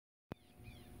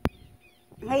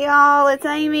Hey y'all, it's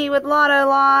Amy with Lotto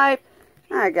Life.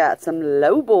 I got some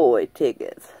lowboy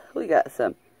tickets. We got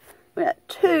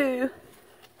two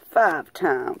 5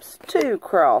 times, 2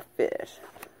 crawfish,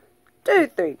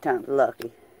 2 3 times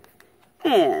lucky,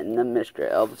 and the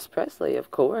Mr. Elvis Presley,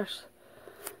 of course.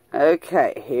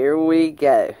 Okay, here we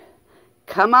go.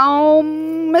 Come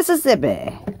on,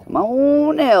 Mississippi. Come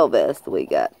on, Elvis. We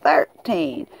got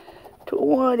 13,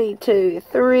 22,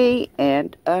 3,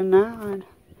 and a 9.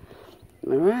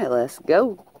 Alright, let's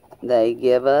go. They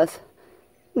give us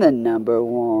the number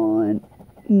 1,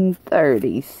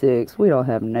 36. We don't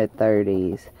have no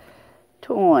 30s.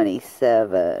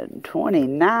 27,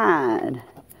 29,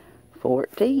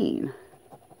 14.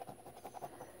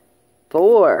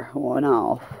 4, 1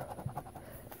 off.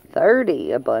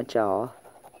 30, a bunch off.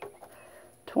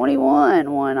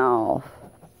 21, 1 off.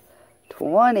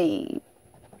 20.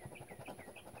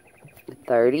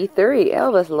 33.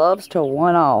 Elvis loves to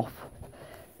 1 off.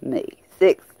 Me.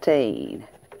 16.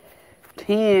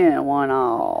 10, 1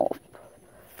 off.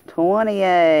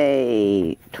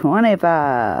 28.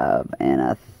 25. And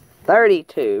a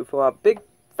 32 for a big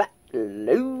fat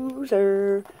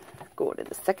loser. Going to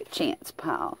the second chance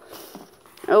pile.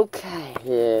 Okay,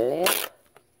 let's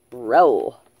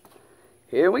roll.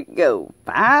 Here we go.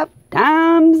 5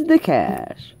 times the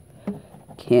cash.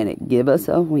 Can it give us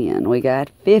a win? We got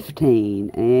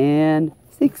 15 and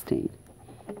 16.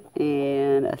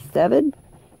 And a 7.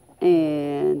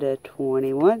 And a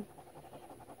 21.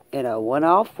 And a 1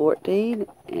 off, 14.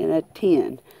 And a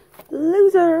 10.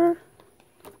 Loser.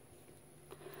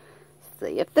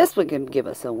 See if this one can give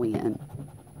us a win.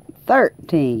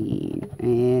 13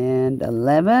 and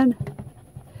 11,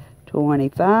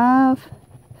 25,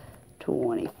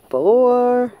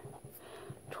 24,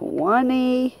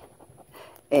 20,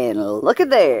 and look at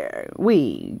there.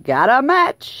 We got a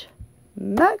match.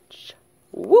 Match.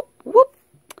 Whoop, whoop.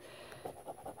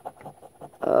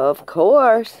 Of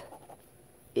course,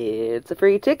 it's a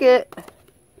free ticket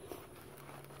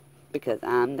because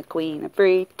I'm the queen of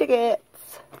free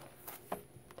tickets.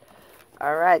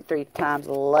 Alright, 3 times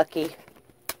lucky.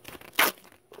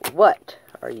 What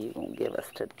are you going to give us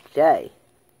today?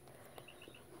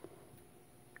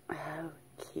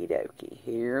 Okie dokie.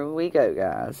 Here we go,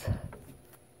 guys.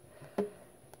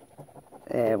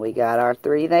 And we got our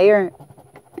 3 there.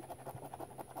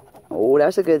 Oh,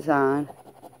 that's a good sign.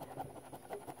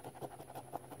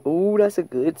 Oh, that's a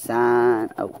good sign.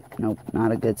 Oh, nope,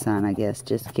 not a good sign, I guess.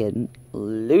 Just kidding.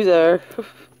 Loser.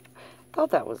 Thought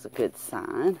that was a good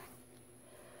sign.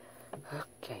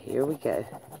 Okay, here we go.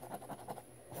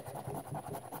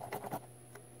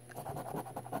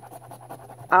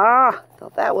 Ah,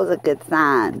 thought that was a good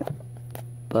sign.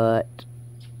 But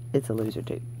it's a loser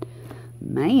too.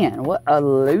 Man, what a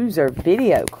loser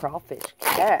video. Crawfish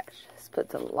cash. This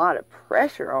puts a lot of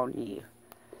pressure on you.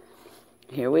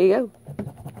 Here we go.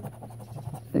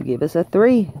 So give us a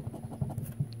 3.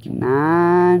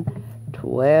 9,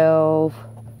 12,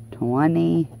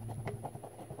 20.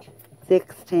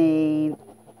 16.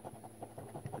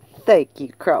 Thank you,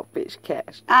 Crawfish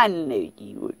Cash. I knew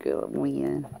you were going to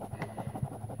win.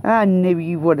 I knew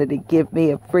you wanted to give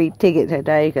me a free ticket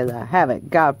today because I haven't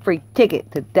got a free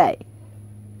ticket today.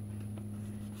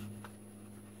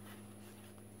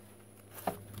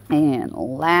 And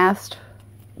last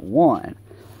one.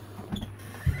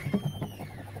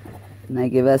 And they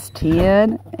give us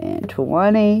 10 and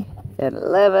 20 and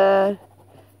 11,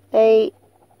 8,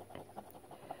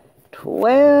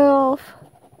 12,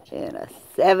 and a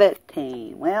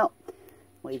 17. Well,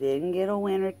 we didn't get a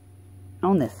winner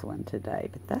on this one today,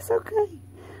 but that's okay.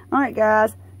 Alright,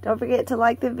 guys, don't forget to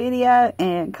like the video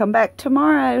and come back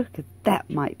tomorrow, because that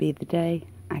might be the day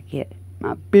I get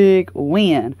my big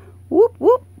win. Whoop,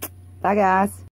 whoop. Bye, guys.